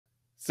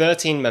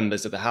13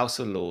 members of the House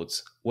of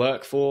Lords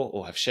work for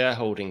or have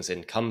shareholdings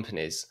in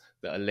companies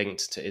that are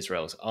linked to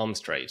Israel's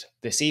arms trade.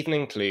 This even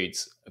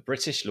includes a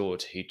British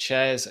lord who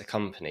chairs a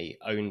company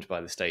owned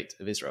by the State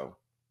of Israel.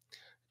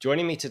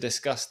 Joining me to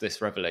discuss this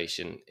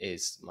revelation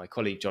is my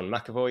colleague John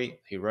McAvoy,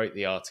 who wrote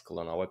the article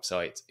on our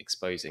website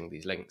exposing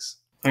these links.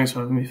 Thanks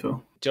for having me,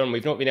 Phil. John,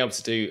 we've not been able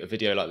to do a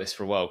video like this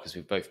for a while because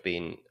we've both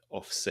been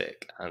off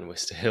sick and we're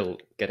still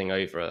getting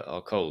over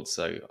our colds,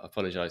 so I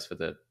apologise for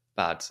the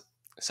bad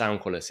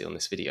sound quality on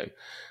this video.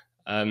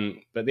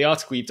 But the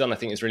article you've done, I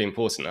think, is really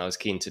important. I was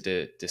keen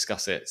to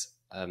discuss it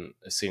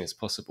as soon as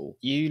possible.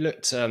 You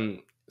looked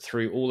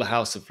through all the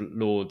House of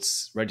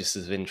Lords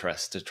registers of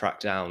interest to track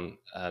down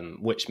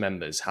which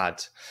members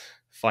had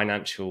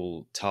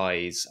financial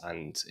ties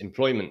and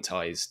employment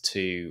ties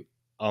to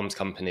arms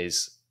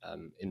companies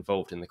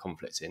involved in the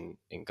conflict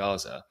in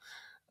Gaza.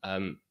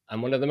 And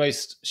one of the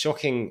most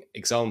shocking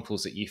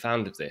examples that you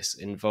found of this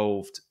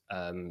involved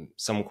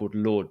someone called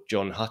Lord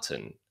John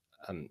Hutton.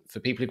 For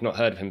people who've not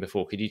heard of him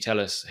before, could you tell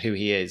us who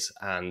he is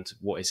and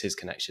what is his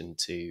connection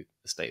to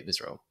the State of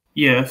Israel?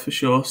 Yeah, for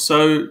sure.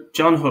 So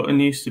John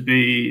Hutton used to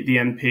be the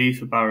MP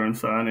for Barrow and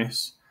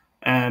Furness.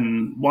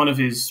 One of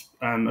his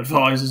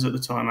advisors at the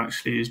time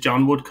actually is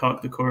John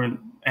Woodcock, the current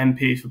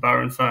MP for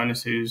Barrow and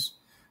Furness, who's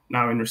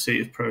now in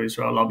receipt of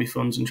pro-Israel lobby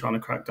funds and trying to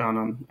crack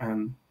down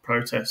on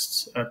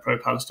protests,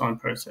 pro-Palestine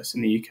protests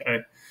in the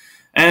UK.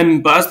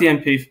 But as the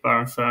MP for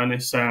Barrow and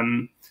Furness,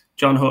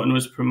 John Hutton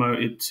was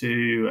promoted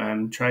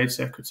to Trade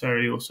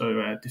Secretary,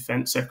 also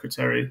Defence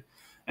Secretary.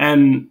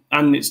 And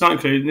it's not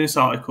included in this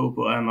article,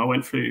 but I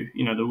went through,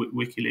 the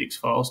WikiLeaks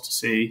files to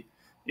see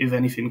if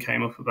anything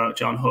came up about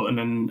John Hutton.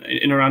 And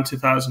in around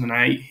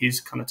 2008, he's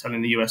kind of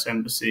telling the US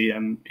Embassy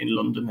in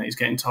London that he's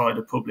getting tired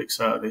of public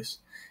service.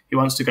 He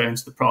wants to go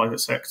into the private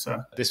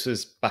sector. This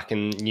was back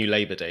in New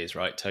Labour days,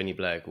 right? Tony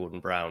Blair,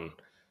 Gordon Brown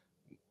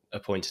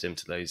appointed him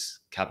to those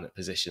cabinet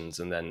positions.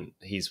 And then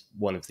he's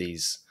one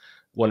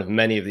of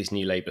many of these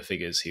New Labour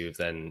figures who have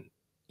then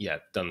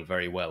done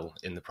very well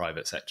in the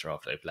private sector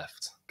after they've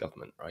left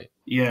government, right?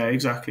 Yeah,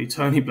 exactly.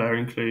 Tony Blair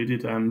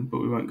included, but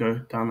we won't go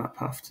down that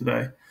path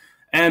today.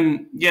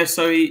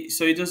 So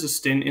he does a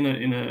stint in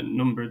a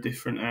number of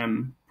different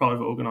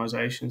private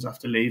organisations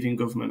after leaving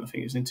government. I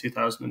think it was in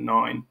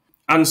 2009,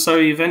 and so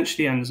he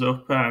eventually ends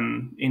up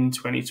in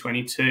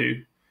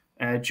 2022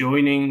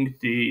 joining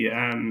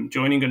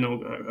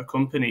a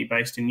company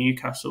based in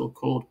Newcastle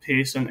called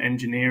Pearson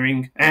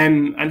Engineering,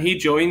 and he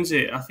joins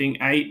it, I think,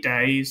 8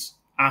 days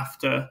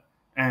after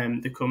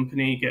the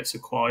company gets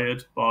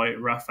acquired by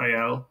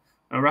Rafael.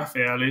 Now,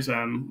 Rafael is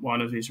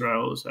one of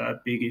Israel's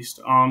biggest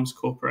arms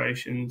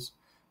corporations.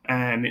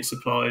 It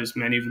supplies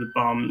many of the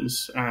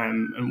bombs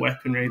and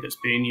weaponry that's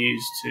being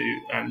used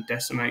to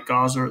decimate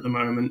Gaza at the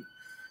moment.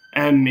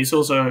 It's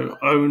also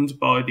owned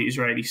by the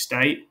Israeli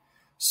state.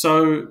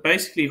 So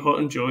basically,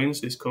 Hutton joins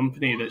this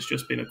company that's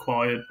just been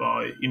acquired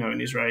by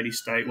an Israeli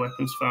state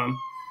weapons firm.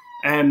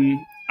 And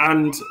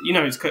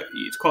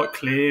it's quite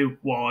clear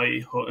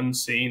why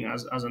Hutton's seen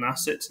as an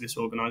asset to this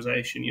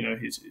organisation.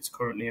 He's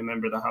currently a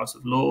member of the House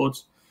of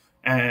Lords.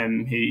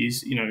 He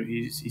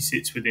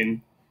sits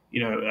within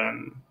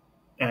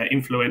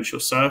influential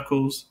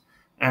circles.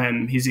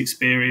 His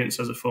experience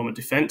as a former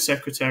defence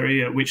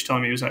secretary, at which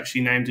time he was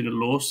actually named in a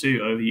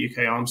lawsuit over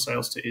UK arms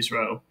sales to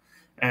Israel,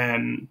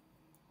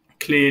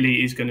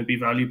 clearly is going to be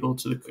valuable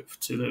to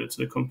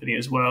the company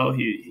as well.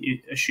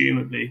 He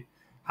assumably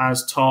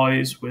has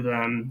ties with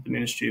the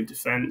Ministry of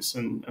Defence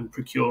and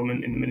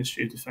procurement in the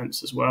Ministry of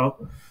Defence as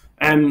well.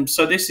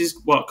 So this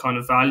is what kind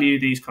of value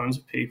these kinds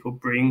of people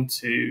bring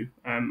to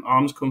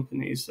arms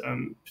companies,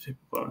 and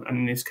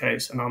in this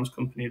case, an arms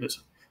company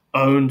that's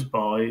owned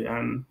by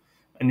an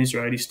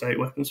Israeli state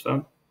weapons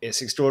firm.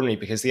 It's extraordinary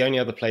because the only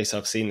other place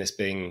I've seen this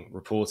being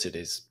reported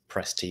is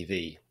Press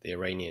TV, the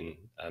Iranian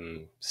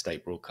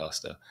state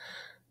broadcaster.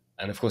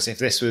 And of course, if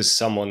this was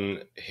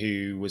someone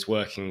who was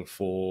working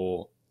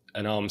for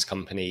an arms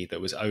company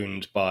that was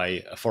owned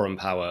by a foreign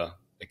power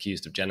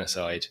accused of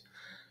genocide,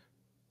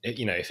 if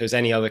it was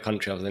any other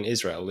country other than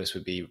Israel, this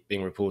would be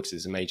being reported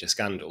as a major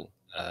scandal.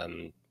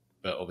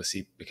 But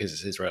obviously, because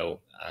it's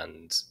Israel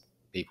and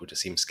people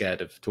just seem scared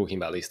of talking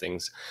about these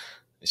things,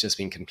 it's just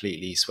been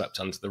completely swept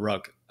under the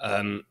rug.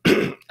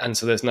 And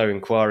so there's no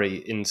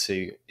inquiry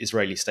into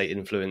Israeli state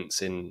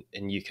influence in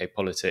UK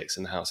politics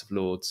and the House of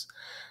Lords,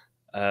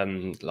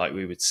 like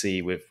we would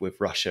see with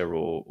Russia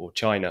or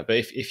China. But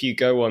if you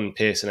go on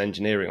Pearson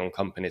Engineering on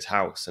Companies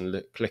House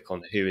and click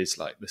on who is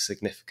like the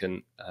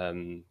significant,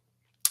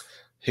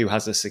 who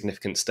has a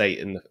significant stake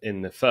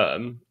in the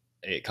firm,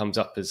 it comes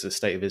up as the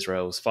State of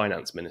Israel's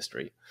finance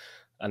ministry.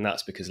 And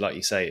that's because, like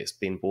you say, it's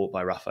been bought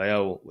by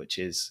Rafael, which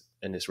is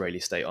an Israeli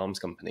state arms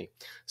company.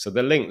 So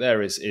the link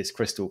there is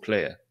crystal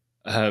clear.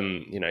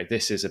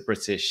 This is a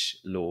British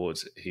lord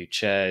who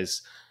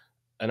chairs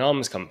an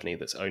arms company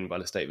that's owned by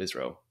the State of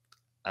Israel,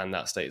 and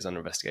that state is under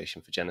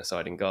investigation for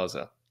genocide in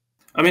Gaza.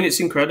 I mean, it's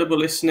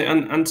incredible, isn't it?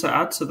 And to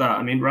add to that,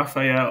 I mean,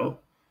 Rafael,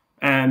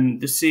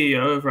 the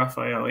CEO of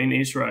Rafael in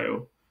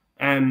Israel,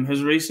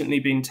 has recently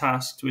been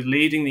tasked with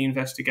leading the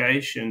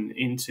investigation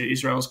into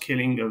Israel's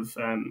killing of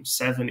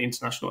 7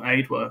 international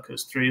aid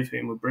workers, 3 of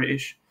whom were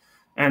British.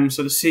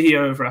 So the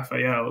CEO of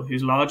Rafael,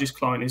 whose largest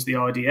client is the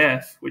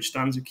IDF, which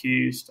stands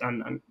accused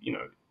and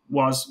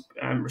was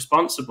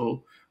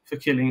responsible for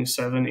killing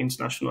 7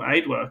 international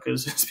aid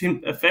workers, has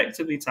been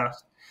effectively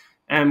tasked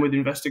with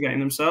investigating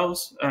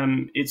themselves.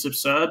 It's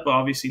absurd, but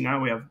obviously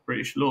now we have a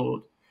British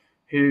lord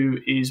who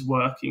is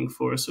working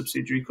for a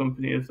subsidiary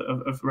company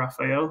of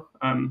Rafael.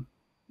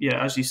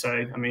 As you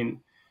say, I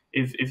mean,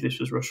 if this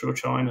was Russia or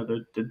China,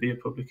 there'd be a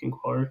public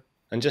inquiry.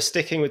 And just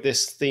sticking with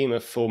this theme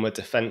of former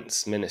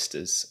defence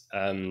ministers,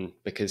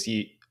 because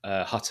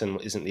Hutton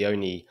isn't the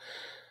only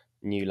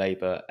New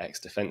Labour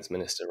ex-defence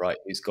minister, right,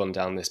 who's gone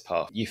down this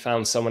path. You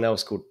found someone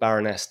else called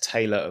Baroness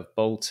Taylor of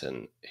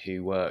Bolton,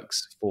 who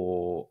works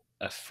for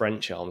a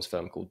French arms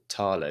firm called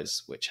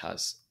Thales, which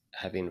has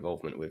heavy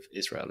involvement with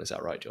Israel. Is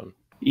that right, John?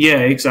 Yeah,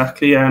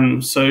 exactly.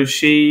 So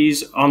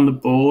she's on the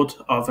board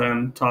of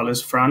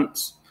Thales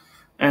France.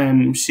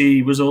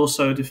 She was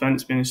also a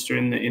defence minister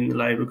in the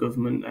Labour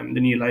government, the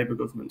new Labour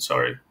government.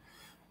 Sorry.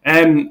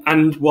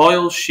 And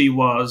while she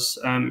was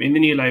in the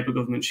new Labour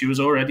government, she was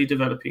already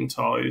developing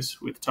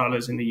ties with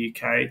Thales in the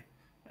UK.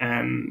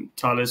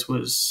 Thales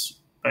was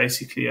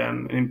basically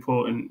an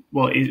important,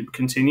 it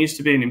continues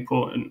to be an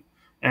important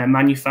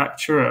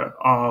manufacturer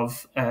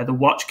of the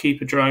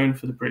Watchkeeper drone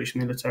for the British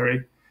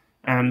military.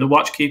 The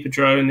Watchkeeper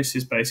drone, this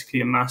is basically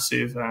a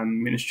massive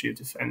Ministry of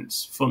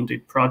Defence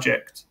funded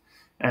project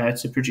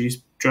to produce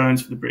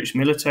drones for the British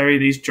military.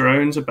 These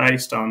drones are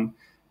based on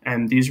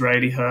the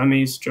Israeli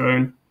Hermes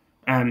drone.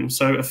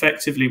 So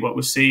effectively what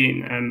we're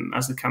seeing,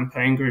 as the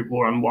campaign group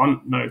War on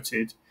Want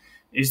noted,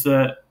 is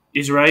that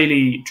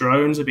Israeli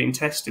drones are being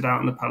tested out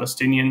on the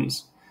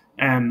Palestinians,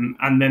 and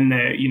then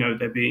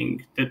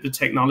the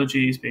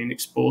technology is being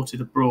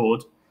exported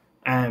abroad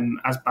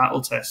as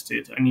battle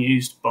tested and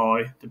used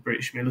by the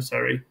British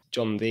military.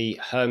 John, the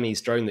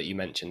Hermes drone that you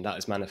mentioned, that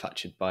is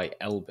manufactured by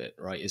Elbit,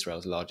 right?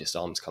 Israel's largest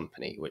arms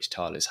company, which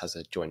Thales has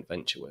a joint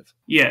venture with.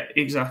 Yeah,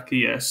 exactly.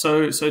 Yeah.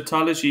 So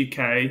Thales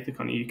UK, the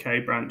kind of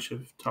UK branch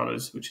of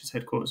Thales, which is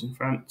headquarters in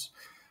France,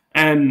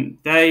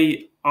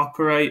 they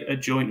operate a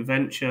joint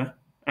venture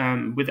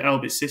with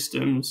Elbit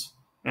Systems,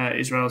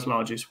 Israel's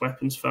largest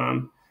weapons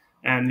firm,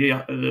 and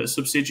the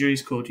subsidiary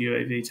is called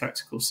UAV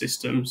Tactical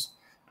Systems.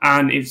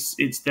 And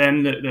it's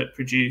them that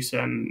produce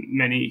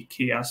many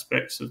key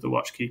aspects of the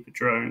Watchkeeper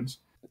drones.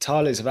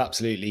 Thales have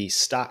absolutely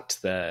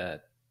stacked their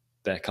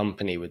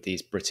company with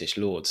these British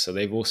lords. So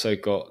they've also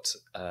got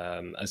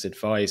as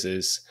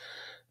advisors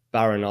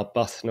Baron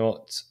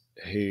Arbuthnot,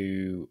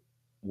 who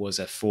was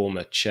a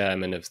former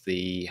chairman of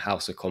the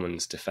House of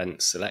Commons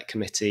Defence Select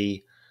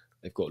Committee.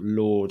 They've got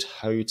Lord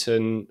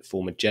Houghton,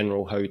 former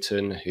General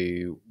Houghton,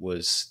 who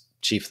was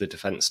Chief of the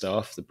Defence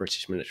Staff, the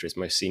British military's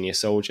most senior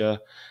soldier.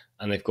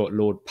 And they've got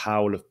Lord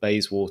Powell of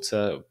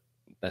Bayswater,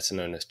 better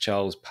known as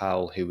Charles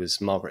Powell, who was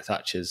Margaret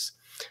Thatcher's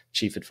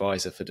chief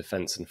advisor for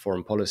defence and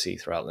foreign policy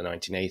throughout the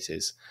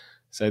 1980s.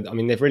 So, I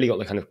mean, they've really got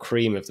the kind of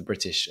cream of the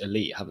British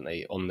elite, haven't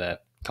they, on their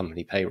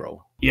company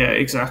payroll? Yeah,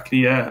 exactly,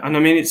 yeah. And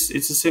I mean, it's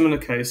a similar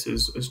case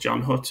as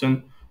John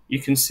Hutton. You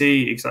can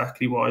see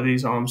exactly why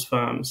these arms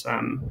firms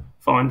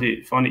find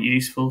it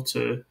useful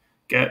to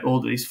get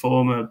all these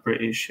former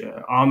British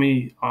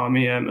army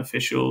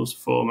officials,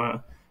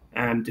 former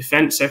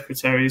defence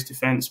secretaries,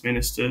 defence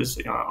ministers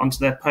onto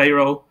their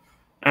payroll,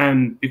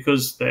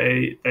 because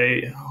they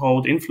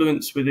hold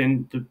influence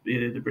within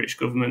the British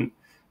government,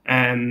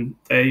 and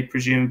they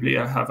presumably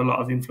have a lot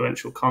of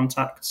influential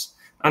contacts,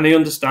 and they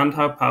understand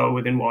how power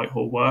within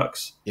Whitehall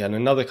works. Yeah, and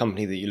another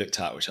company that you looked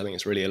at, which I think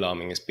is really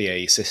alarming, is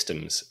BAE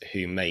Systems,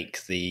 who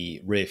make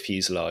the rear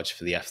fuselage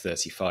for the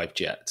F-35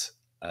 jet.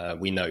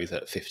 We know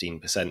that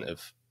 15%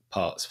 of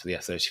parts for the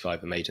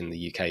F-35 are made in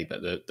the UK,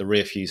 but the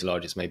rear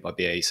fuselage is made by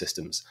BAE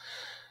Systems.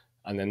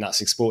 And then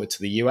that's exported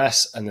to the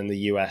US, and then the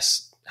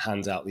US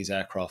hands out these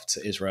aircraft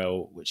to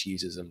Israel, which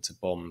uses them to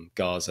bomb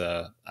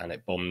Gaza, and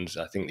it bombed,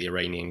 I think, the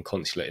Iranian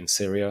consulate in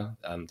Syria.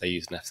 They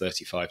used an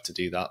F-35 to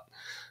do that.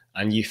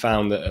 And you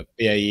found that at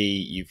BAE,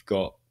 you've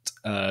got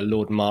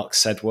Lord Mark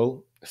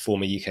Sedwill,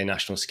 former UK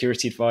National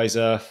Security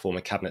Advisor,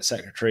 former Cabinet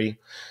Secretary,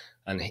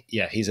 and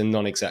he's a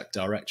non-exec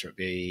director at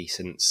BAE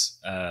since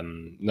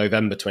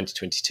November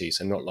 2022,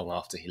 so not long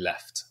after he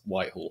left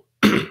Whitehall.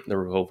 The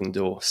revolving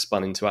door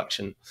spun into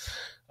action.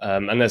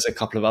 And there's a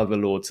couple of other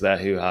lords there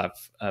who have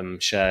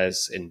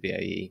shares in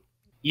BAE.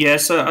 Yeah,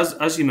 so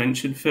as you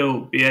mentioned,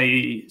 Phil,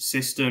 BAE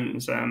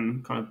Systems,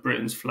 kind of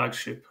Britain's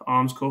flagship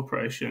arms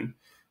corporation,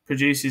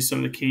 produces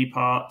some of the key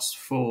parts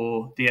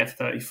for the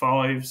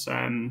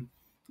F-35s,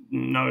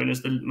 known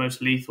as the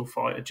most lethal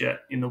fighter jet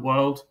in the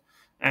world.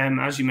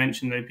 As you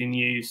mentioned, they've been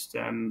used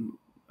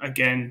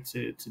again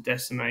to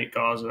decimate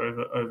Gaza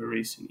over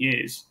recent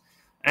years.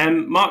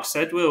 Mark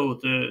Sedwill,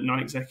 the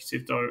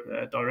non-executive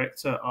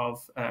director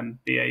of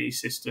BAE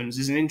Systems,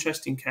 is an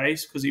interesting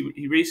case because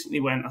he recently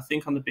went, I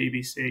think, on the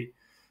BBC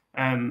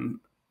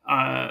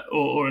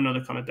or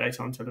another kind of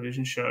daytime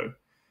television show,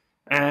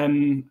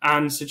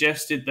 and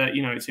suggested that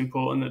it's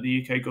important that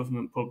the UK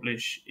government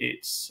publish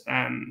its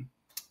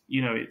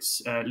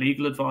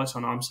legal advice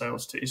on arms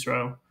sales to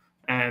Israel,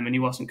 and he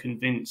wasn't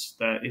convinced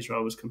that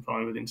Israel was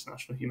complying with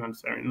international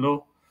humanitarian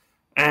law.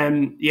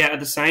 Yet at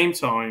the same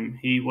time,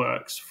 he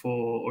works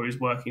for, or is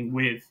working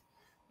with,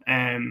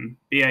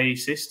 BAE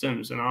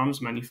Systems, an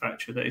arms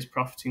manufacturer that is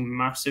profiting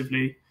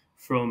massively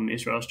from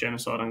Israel's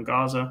genocide on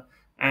Gaza.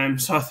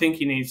 So I think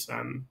he needs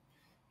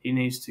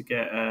to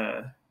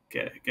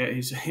get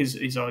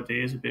his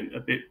ideas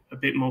a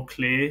bit more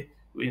clear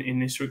in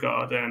this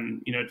regard.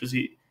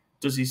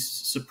 Does he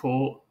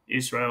support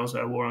Israel's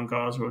war on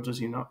Gaza, or does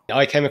he not?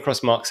 I came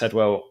across Mark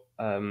Sedwell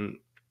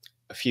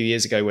a few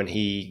years ago when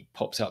he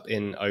popped up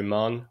in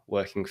Oman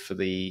working for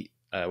the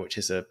which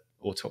is a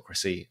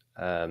autocracy.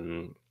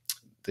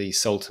 The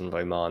Sultan of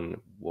Oman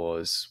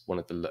was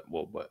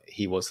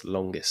he was the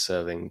longest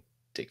serving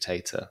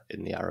dictator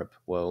in the Arab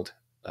world,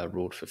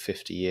 ruled for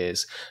 50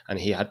 years, and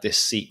he had this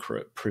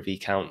secret privy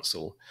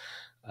council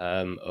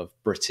of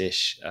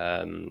British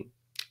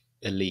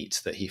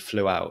elite that he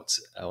flew out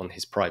on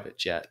his private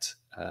jet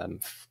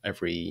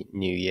every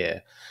New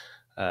Year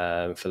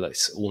for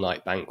this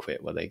all-night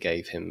banquet where they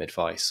gave him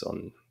advice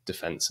on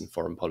defence and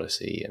foreign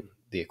policy and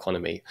the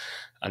economy.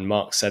 And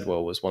Mark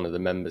Sedwell was one of the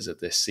members of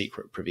this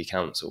secret privy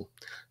council.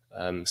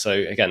 So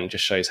again, it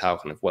just shows how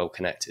kind of well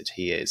connected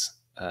he is.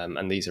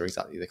 And these are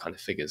exactly the kind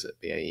of figures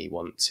that BAE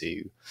want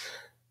to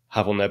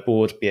have on their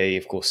board. BAE,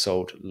 of course,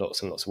 sold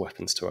lots and lots of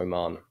weapons to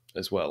Oman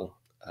as well.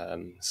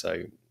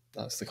 So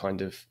that's the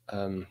kind of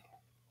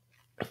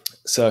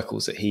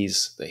circles that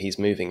he's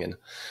moving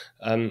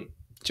in.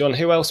 John,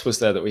 who else was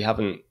there that we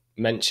haven't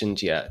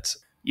mentioned yet?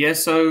 Yeah,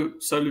 so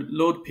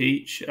Lord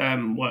Peach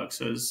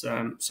works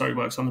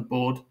on the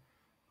board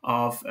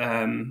of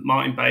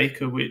Martin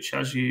Baker, which,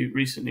 as you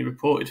recently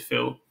reported,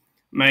 Phil,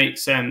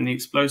 makes the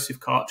explosive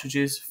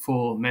cartridges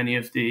for many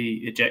of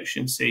the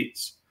ejection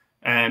seats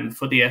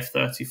for the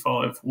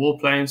F-35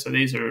 warplane. So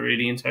these are a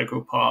really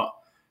integral part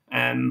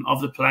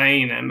of the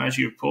plane. As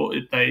you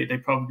reported, they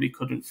probably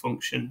couldn't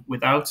function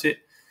without it.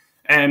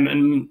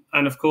 And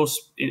of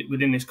course,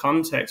 within this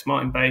context,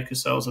 Martin Baker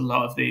sells a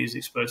lot of these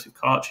explosive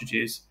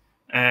cartridges,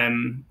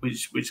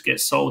 which get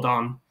sold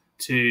on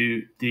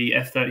to the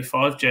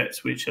F-35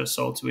 jets, which are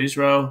sold to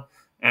Israel,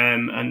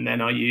 and then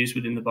are used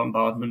within the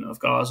bombardment of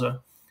Gaza.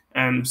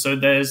 So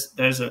there's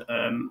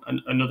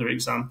another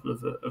example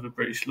of a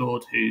British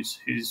lord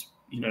who's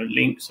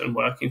linked and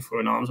working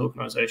for an arms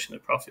organisation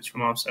that profits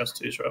from arms sales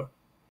to Israel.